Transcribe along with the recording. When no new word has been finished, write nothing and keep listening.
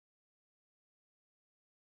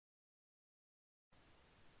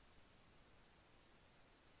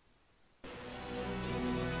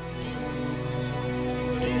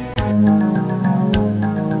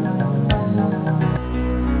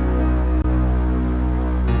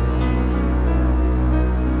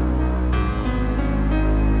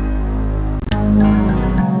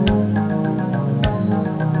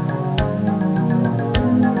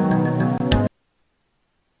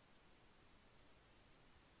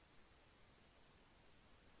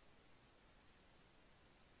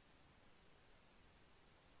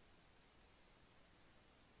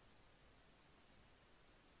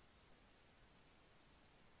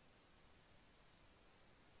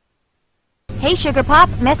Hey, Sugar Pop.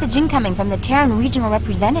 Message incoming from the Terran Regional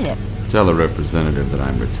Representative. Tell the representative that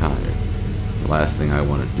I'm retired. The last thing I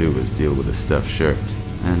want to do is deal with a stuffed shirt.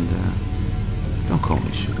 And, don't call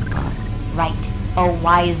me Sugar Pop. Right. Oh,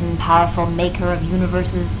 wise and powerful maker of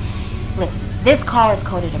universes. Listen, this call is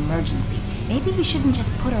coded emergency. Maybe you shouldn't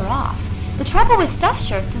just put her off. The trouble with stuffed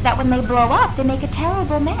shirts is that when they blow up, they make a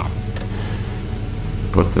terrible mess.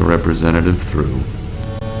 Put the representative through.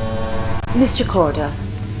 Mr. Corda,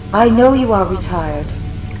 I know you are retired,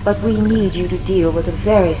 but we need you to deal with a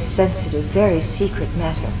very sensitive, very secret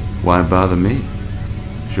matter. Why bother me?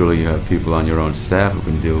 Surely you have people on your own staff who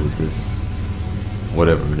can deal with this,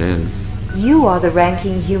 whatever it is. You are the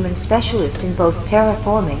ranking human specialist in both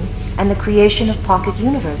terraforming and the creation of pocket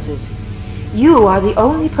universes. You are the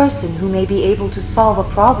only person who may be able to solve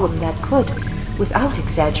a problem that could, without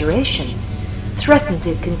exaggeration, threaten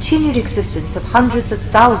the continued existence of hundreds of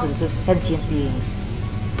thousands of sentient beings.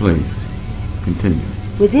 Please, continue.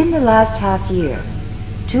 Within the last half year,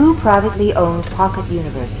 2 privately owned pocket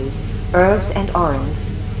universes, Herbs and Orange,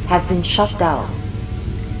 have been shut down.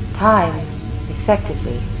 Time,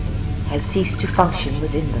 effectively, has ceased to function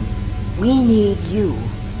within them. We need you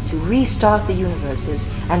to restart the universes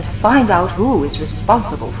and find out who is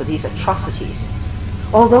responsible for these atrocities.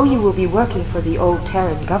 Although you will be working for the old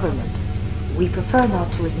Terran government, we prefer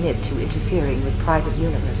not to admit to interfering with private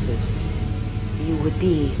universes. You would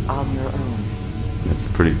be on your own. That's a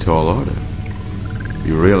pretty tall order.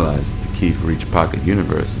 You realize that the key for each pocket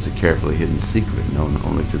universe is a carefully hidden secret known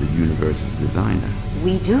only to the universe's designer.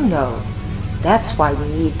 We do know. That's why we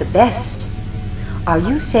need the best. Are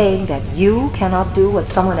you saying that you cannot do what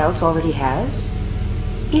someone else already has?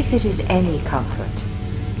 If it is any comfort,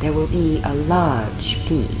 there will be a large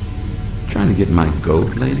fee. Trying to get my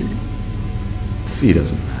goat, lady? The fee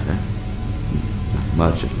doesn't matter. Not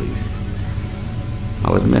much, at least.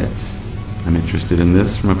 I'll admit, I'm interested in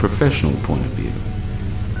this from a professional point of view.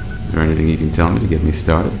 Is there anything you can tell me to get me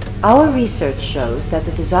started? Our research shows that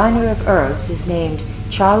the designer of Herbs is named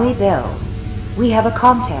Charlie Bell. We have a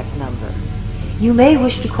contact number. You may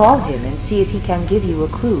wish to call him and see if he can give you a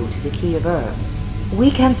clue to the key of Herbs. We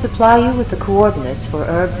can supply you with the coordinates for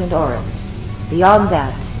Herbs and Orange. Beyond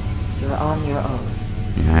that, you're on your own.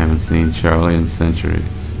 Yeah, I haven't seen Charlie in centuries.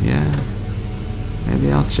 Yeah,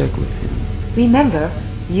 maybe I'll check with him. Remember,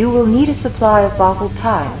 you will need a supply of bottled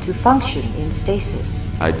time to function in stasis.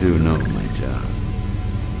 I do know my job.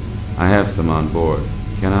 I have some on board.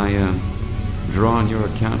 Can I, draw on your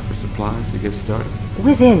account for supplies to get started?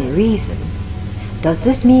 Within reason. Does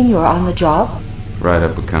this mean you're on the job? Write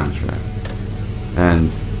up a contract.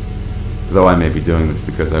 And, though I may be doing this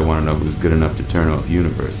because I want to know who's good enough to turn off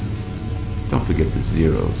universes, don't forget the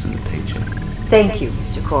zeros in the paycheck. Thank you,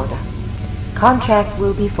 Mr. Corda. Contract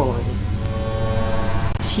will be forwarded.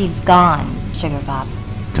 She's gone, Sugar Pop.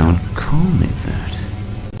 Don't call me that.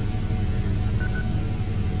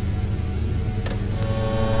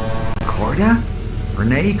 Corda?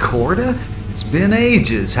 Renee Corda? It's been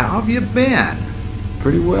ages. How have you been?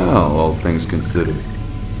 Pretty well, all things considered.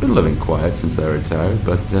 Been living quiet since I retired,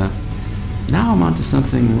 but now I'm onto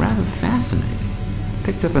something rather fascinating.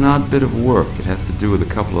 Picked up an odd bit of work. It has to do with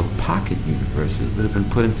a couple of pocket universes that have been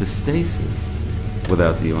put into stasis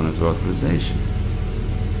without the owner's authorization.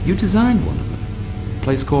 You designed one of them. A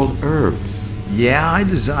place called Herbs. Yeah, I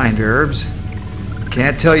designed Herbs.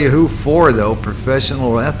 Can't tell you who for, though.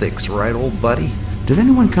 Professional ethics, right, old buddy? Did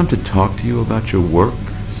anyone come to talk to you about your work,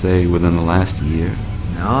 say, within the last year?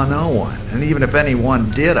 No, no one. And even if anyone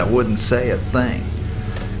did, I wouldn't say a thing.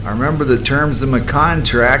 I remember the terms of my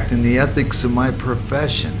contract and the ethics of my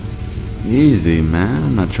profession. Easy, man.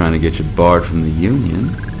 I'm not trying to get you barred from the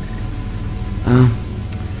union.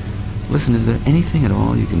 Listen, is there anything at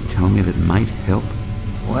all you can tell me that might help?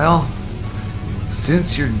 Well,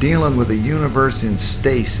 since you're dealing with a universe in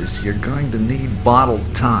stasis, you're going to need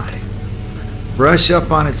bottled time. Brush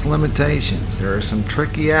up on its limitations. There are some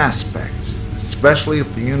tricky aspects, especially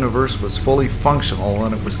if the universe was fully functional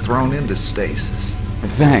when it was thrown into stasis.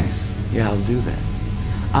 Thanks. Yeah, I'll do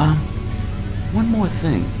that. One more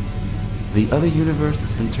thing. The other universe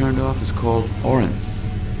that's been turned off is called Orange.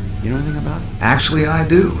 You know anything about it? Actually, I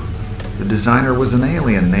do. The designer was an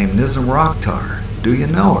alien named Nizam Rocktar. Do you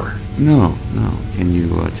know her? No. Can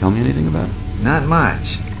you tell me anything about it? Not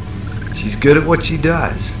much. She's good at what she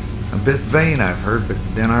does. A bit vain, I've heard, but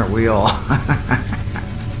then aren't we all?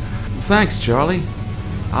 Thanks, Charlie.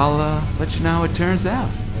 I'll let you know how it turns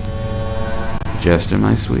out. Jester,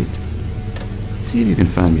 my sweet. See if you can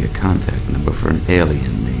find me a contact number for an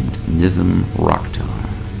alien named Nizam Rocktar.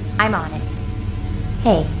 I'm on it.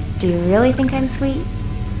 Hey, do you really think I'm sweet?